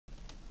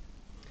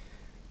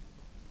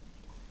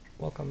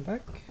Welcome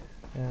back.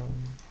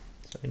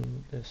 So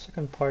in the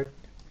second part,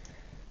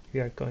 we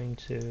are going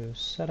to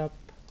set up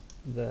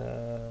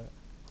the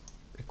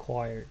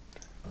required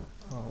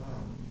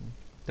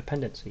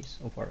dependencies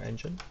of our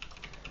engine,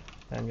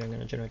 and we're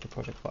going to generate the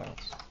project files.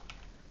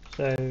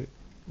 So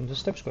the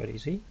step's quite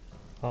easy.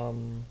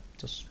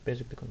 Just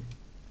basically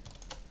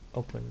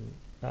open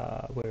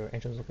where your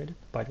engine is located.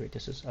 By the way,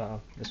 this is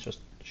let's just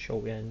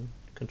show in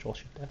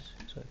Control-Shift-S.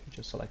 So if you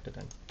just select it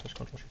and press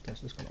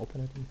Control-Shift-S, it's going to open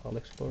it in File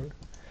Explorer.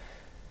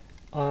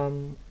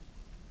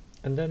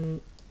 And then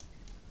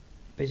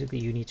basically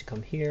you need to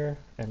come here,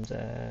 and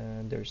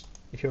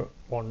if you're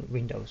on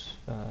Windows,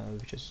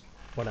 which is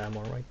what I'm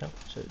on right now,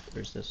 so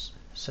there's this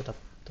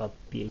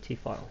setup.bat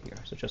file here.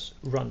 So just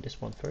run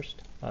this one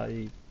first.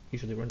 I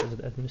usually run this as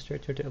an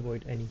administrator to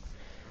avoid any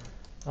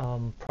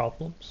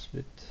problems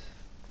with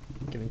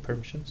giving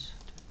permissions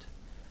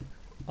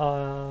to it.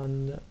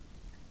 And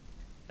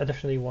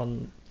additionally,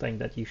 one thing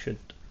that you should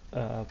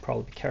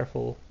probably be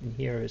careful in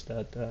here is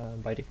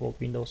that by default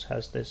Windows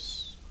has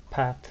this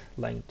path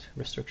length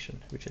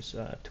restriction, which is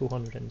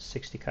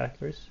 260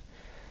 characters,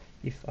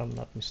 if I'm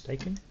not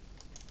mistaken.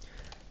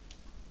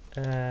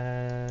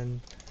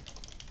 And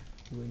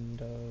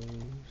Windows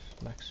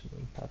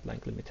maximum path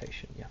length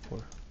limitation, yeah, for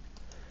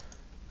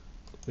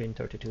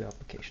Win32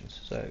 applications.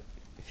 So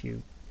if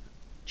you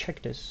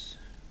check this,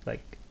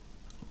 like,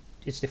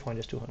 it's defined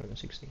as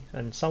 260,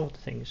 and some of the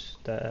things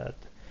that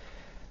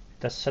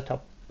the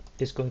setup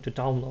is going to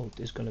download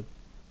is going to,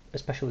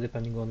 especially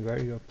depending on where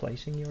you're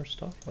placing your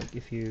stuff, like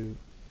if you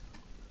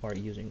are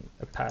using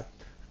a path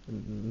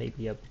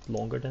maybe a bit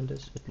longer than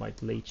this, it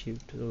might lead you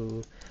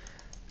to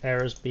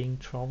errors being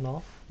thrown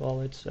off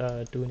while it's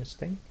doing its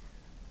thing.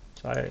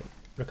 So I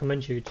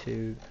recommend you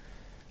to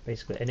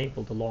basically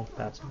enable the long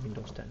paths in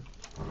Windows 10.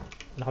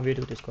 And how you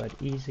do it is quite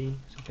easy.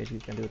 So basically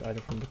you can do it either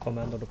from the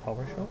command or the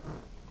PowerShell,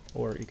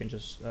 or you can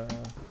just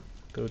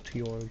go to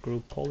your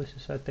group policy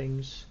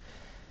settings.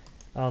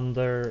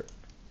 Under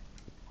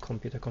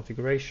computer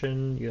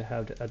configuration, you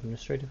have the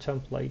administrator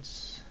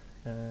templates,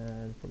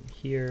 and from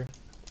here,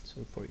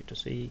 so for you to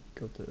see,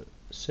 go to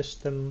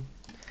system,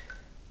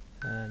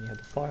 and you have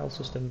the file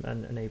system,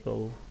 and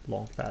enable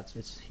long paths.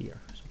 It's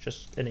here. So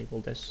just enable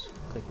this,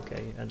 click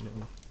OK, and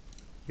then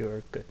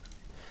you're good.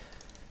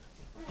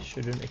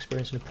 Shouldn't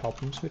experience any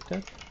problems with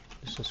that.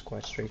 This is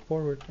quite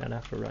straightforward, and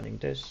after running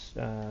this,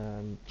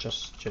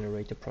 just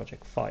generate the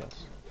project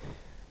files.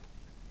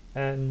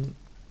 And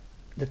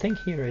the thing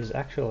here is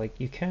actually, like,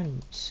 you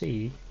can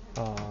see,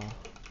 so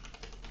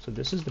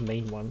this is the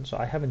main one. So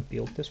I haven't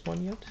built this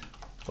one yet,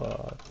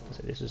 but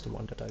this is the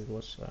one that I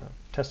was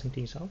testing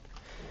things out.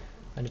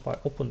 And if I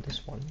open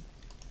this one,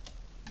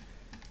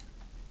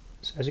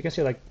 so as you can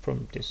see, like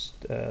from this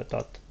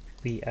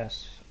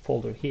 .vs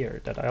folder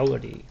here, that I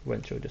already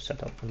went through the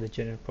setup and the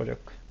generate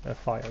project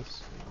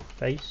files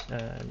phase.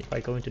 And if I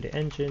go into the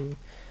engine,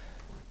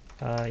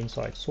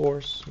 inside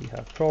source, we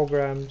have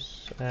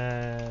programs,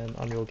 and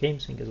Unreal Game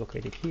Sync is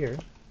located here.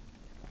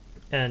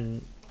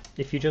 And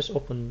if you just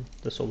open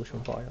the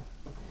solution file,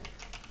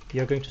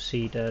 you're going to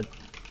see that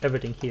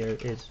everything here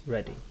is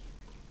ready.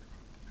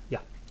 Yeah,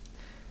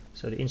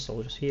 so the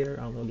installer is here,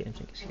 Unreal Game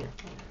Sync is here.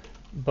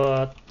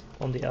 But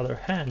on the other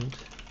hand,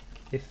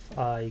 if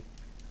I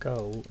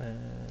go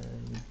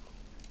and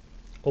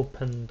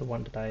open the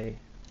one that I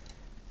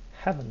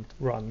haven't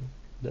run,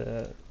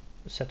 the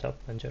setup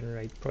and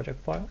generate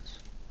project files,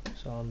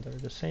 so under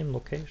the same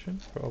location,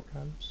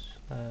 programs,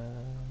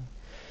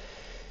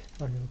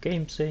 Unreal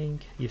Game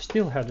Sync, you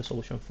still have the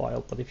solution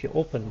file, but if you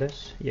open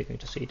this, you're going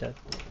to see that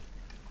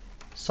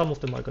some of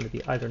them are going to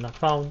be either not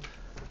found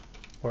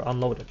or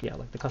unloaded. Yeah,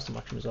 like the custom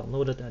action is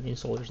unloaded and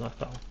installer is not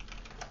found.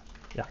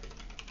 Yeah,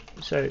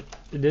 so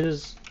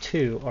these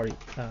two are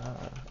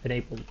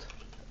enabled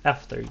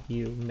after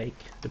you make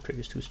the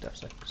previous two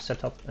steps, like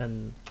setup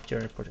and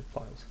generate project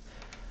files.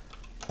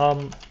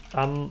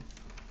 I'm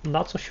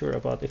not so sure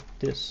about if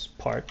this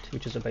part,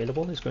 which is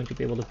available, is going to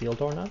be able to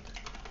build or not,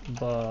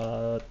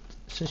 but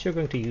since you're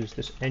going to use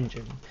this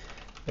engine,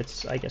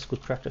 it's, I guess,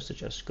 good practice to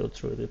just go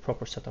through the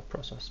proper setup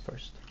process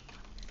first.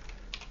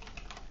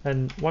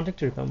 And one thing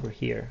to remember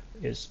here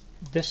is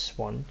this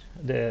one,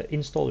 the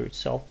installer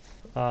itself,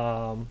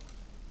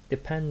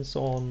 depends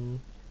on,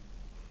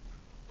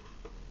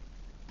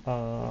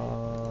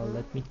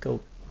 let me go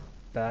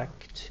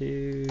back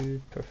to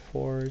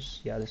Perforce.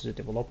 Yeah, this is a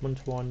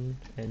development one,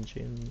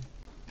 engine,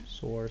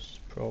 source,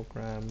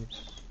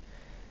 programs,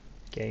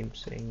 game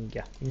sync.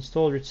 Yeah,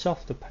 installer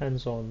itself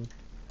depends on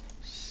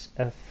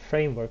a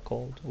framework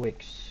called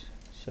Wix.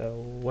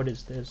 So what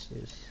is this?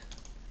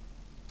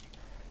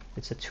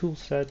 It's a tool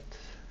set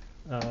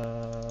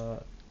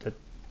that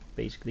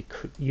basically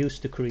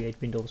used to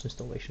create Windows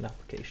installation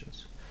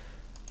applications.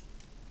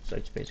 So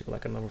it's basically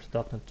like a member of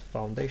the .NET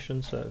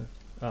Foundation. So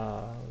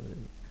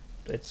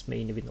it's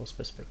mainly Windows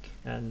specific,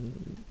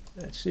 and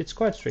it's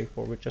quite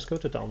straightforward. Just go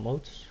to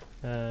downloads,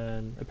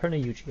 and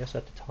apparently UGS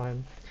at the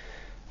time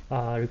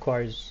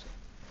requires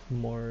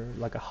more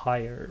like a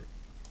higher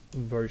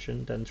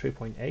version than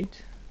 3.8,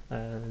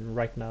 and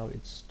right now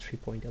it's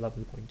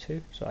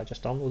 3.11.2. So I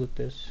just downloaded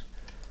this,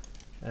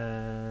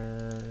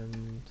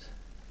 and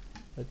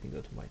let me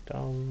go to my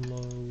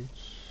downloads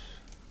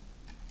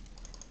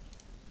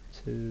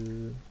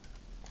to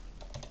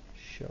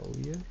show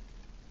you.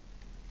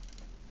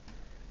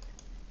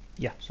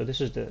 Yeah, so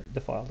this is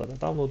the file that I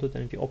downloaded,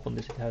 and if you open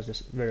this, it has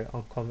this very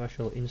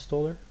unconventional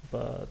installer.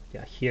 But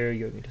yeah, here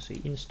you're going to see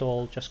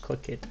install, just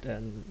click it,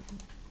 and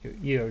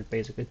you're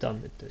basically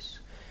done with this.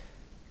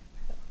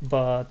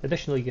 But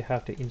additionally, you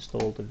have to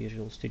install the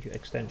Visual Studio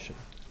extension.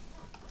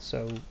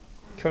 So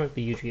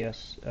currently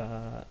UGS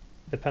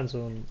depends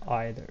on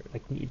either,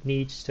 like it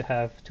needs to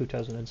have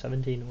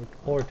 2017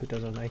 or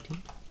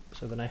 2019.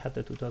 So when I had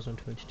the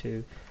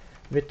 2022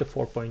 with the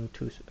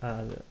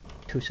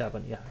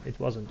 4.27, yeah, it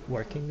wasn't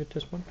working with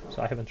this one,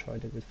 so I haven't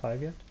tried it with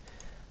 5 yet,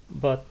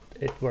 but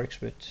it works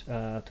with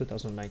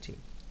 2019.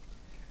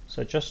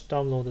 So I just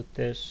downloaded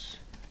this,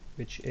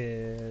 which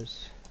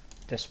is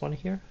this one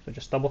here. So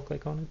just double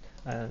click on it,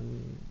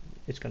 and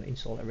it's going to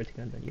install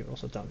everything, and then you're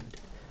also done with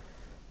it.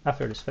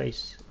 After this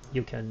phase,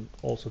 you can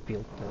also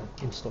build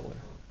the installer.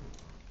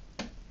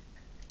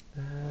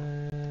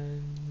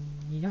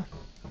 Yeah,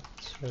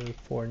 so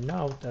for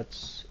now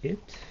that's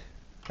it.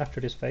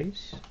 After this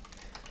phase,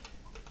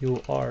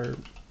 you are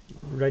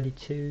ready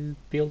to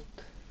build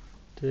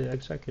the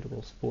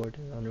executables for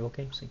the Unreal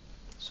Game Scene.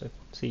 So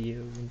see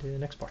you in the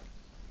next part.